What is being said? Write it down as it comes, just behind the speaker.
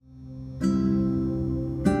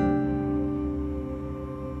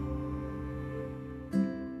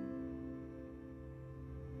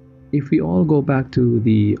if we all go back to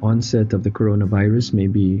the onset of the coronavirus,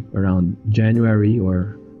 maybe around January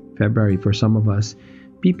or February for some of us,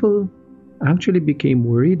 people actually became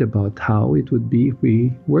worried about how it would be if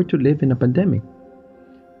we were to live in a pandemic.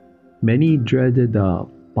 Many dreaded the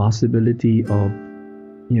possibility of,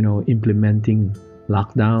 implementing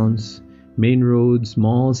lockdowns, main roads,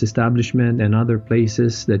 malls, establishment, and other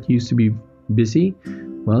places that used to be busy.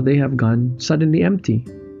 Well, they have gone suddenly empty.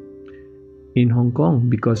 In Hong Kong,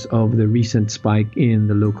 because of the recent spike in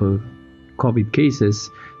the local COVID cases,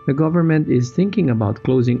 the government is thinking about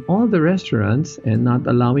closing all the restaurants and not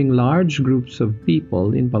allowing large groups of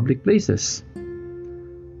people in public places.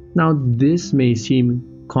 Now, this may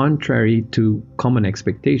seem contrary to common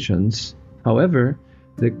expectations. However,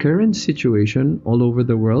 the current situation all over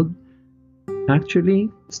the world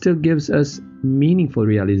actually still gives us meaningful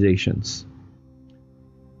realizations.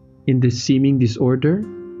 In this seeming disorder,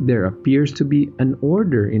 there appears to be an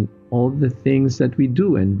order in all the things that we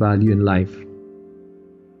do and value in life.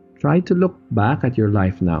 Try to look back at your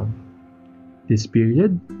life now. This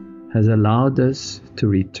period has allowed us to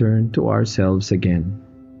return to ourselves again.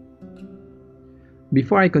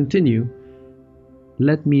 Before I continue,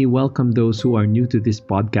 let me welcome those who are new to this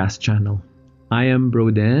podcast channel. I am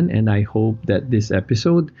Broden, and I hope that this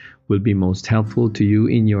episode will be most helpful to you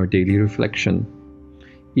in your daily reflection.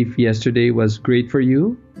 If yesterday was great for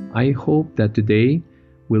you, I hope that today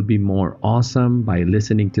will be more awesome by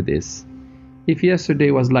listening to this. If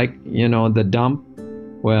yesterday was like, the dump,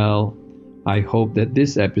 well, I hope that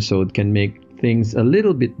this episode can make things a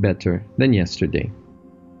little bit better than yesterday.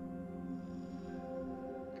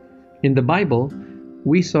 In the Bible,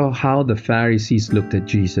 we saw how the Pharisees looked at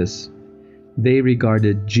Jesus. They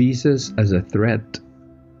regarded Jesus as a threat.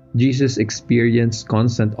 Jesus experienced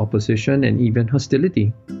constant opposition and even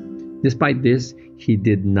hostility. Despite this, he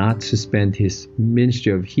did not suspend his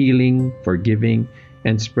ministry of healing, forgiving,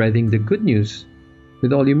 and spreading the good news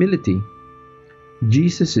with all humility.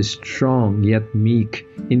 Jesus is strong yet meek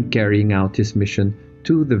in carrying out his mission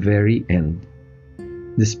to the very end.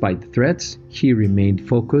 Despite the threats, he remained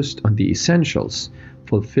focused on the essentials,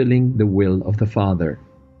 fulfilling the will of the Father.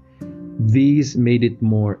 These made it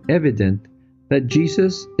more evident that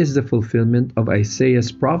Jesus is the fulfillment of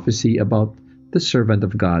Isaiah's prophecy about the servant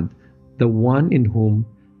of God, the one in whom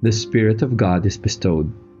the Spirit of God is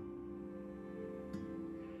bestowed.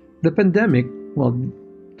 The pandemic,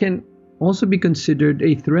 can also be considered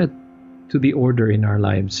a threat to the order in our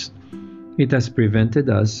lives. It has prevented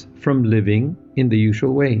us from living in the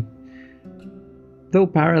usual way. Though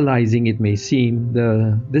paralyzing it may seem,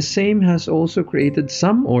 the same has also created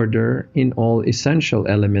some order in all essential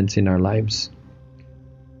elements in our lives.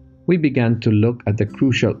 We began to look at the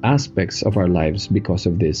crucial aspects of our lives because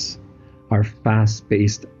of this. Our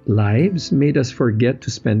fast-paced lives made us forget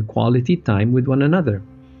to spend quality time with one another.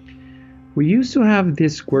 We used to have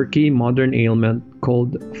this quirky modern ailment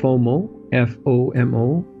called FOMO,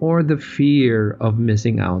 F-O-M-O, or the fear of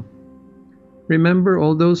missing out. Remember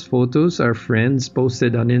all those photos our friends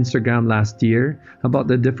posted on Instagram last year about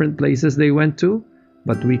the different places they went to,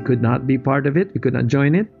 but we could not be part of it, we could not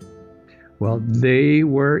join it? Well, they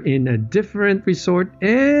were in a different resort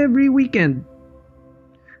every weekend.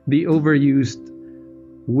 The overused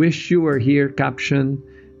 "wish you were here" caption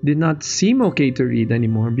did not seem okay to read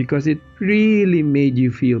anymore because it really made you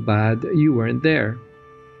feel bad you weren't there.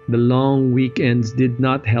 The long weekends did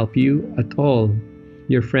not help you at all.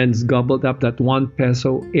 Your friends gobbled up that 1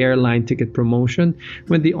 peso airline ticket promotion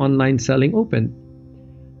when the online selling opened.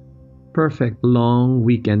 Perfect long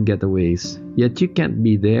weekend getaways, yet you can't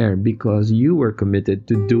be there because you were committed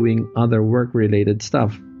to doing other work-related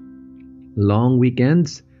stuff. Long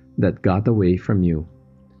weekends that got away from you.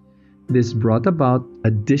 This brought about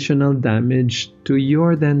additional damage to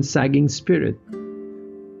your then sagging spirit.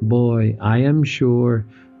 Boy, I am sure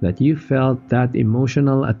that you felt that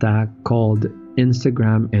emotional attack called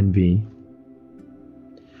Instagram envy.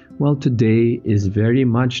 Well, today is very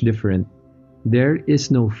much different. There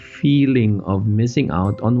is no feeling of missing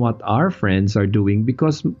out on what our friends are doing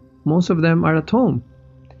because most of them are at home.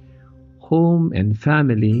 Home and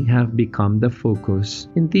family have become the focus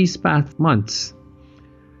in these past months.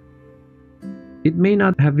 It may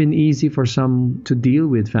not have been easy for some to deal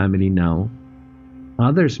with family now.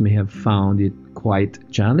 Others may have found it quite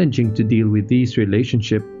challenging to deal with these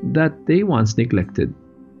relationships that they once neglected.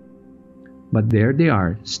 But there they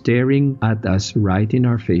are, staring at us right in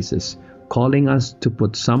our faces, calling us to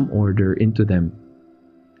put some order into them.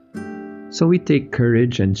 So we take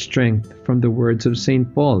courage and strength from the words of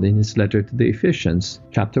St. Paul in his letter to the Ephesians,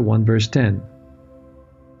 chapter 1, verse 10.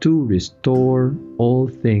 To restore all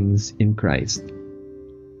things in Christ.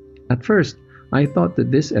 At first, I thought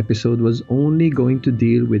that this episode was only going to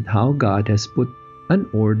deal with how God has put an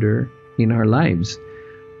order in our lives.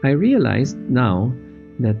 I realized now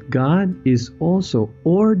that God is also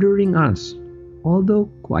ordering us, although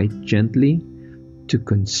quite gently, to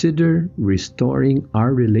consider restoring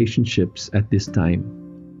our relationships at this time.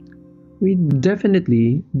 We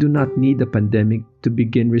definitely do not need a pandemic to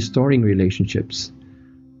begin restoring relationships,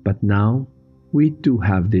 but now we do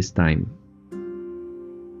have this time.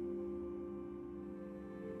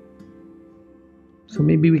 So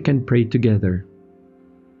maybe we can pray together.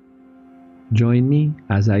 Join me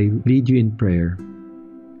as I lead you in prayer.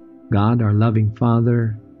 God, our loving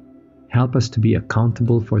Father, help us to be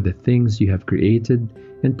accountable for the things you have created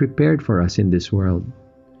and prepared for us in this world.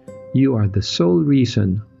 You are the sole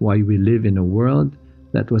reason why we live in a world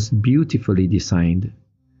that was beautifully designed.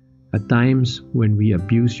 At times when we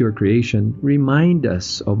abuse your creation, remind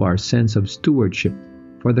us of our sense of stewardship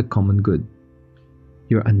for the common good.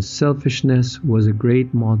 Your unselfishness was a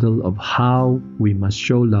great model of how we must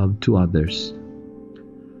show love to others.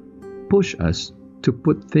 Push us to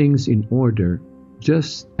put things in order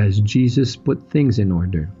just as Jesus put things in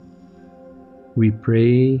order. We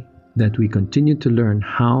pray that we continue to learn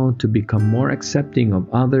how to become more accepting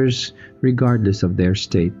of others regardless of their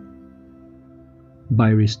state. By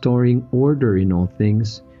restoring order in all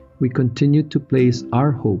things, we continue to place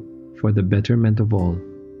our hope for the betterment of all.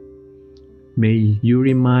 May you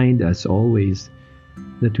remind us always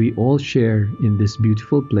that we all share in this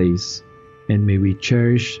beautiful place, and may we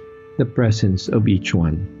cherish the presence of each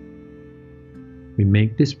one. We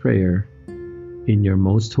make this prayer in your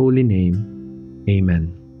most holy name.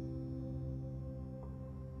 Amen.